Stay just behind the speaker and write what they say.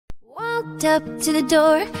walked up to the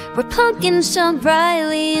door where pumpkins shone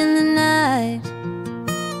brightly in the night.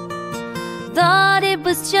 Thought it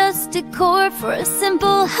was just decor for a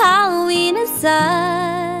simple Halloween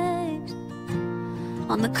aside.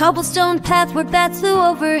 On the cobblestone path where bats flew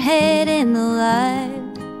overhead in the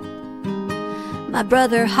light, my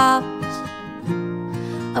brother hopped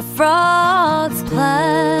a frog's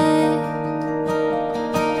plight.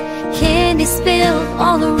 Candy spilled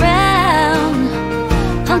all around,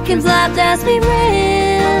 pumpkins laughed as we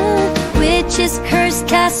ran. Witch's curse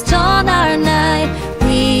cast on our night.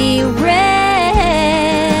 We ran,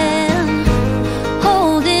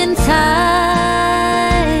 holding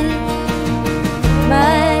tight.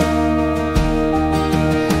 Right.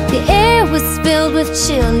 The air was filled with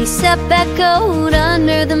chilly step echoed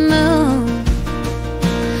under the moon.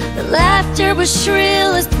 The laughter was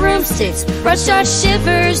shrill as broomsticks brushed our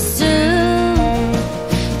shivers soon.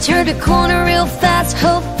 Turned a corner real fast,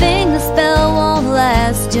 hoping the spell won't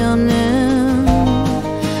last till noon.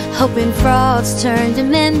 Hoping frogs turn to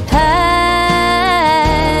men past.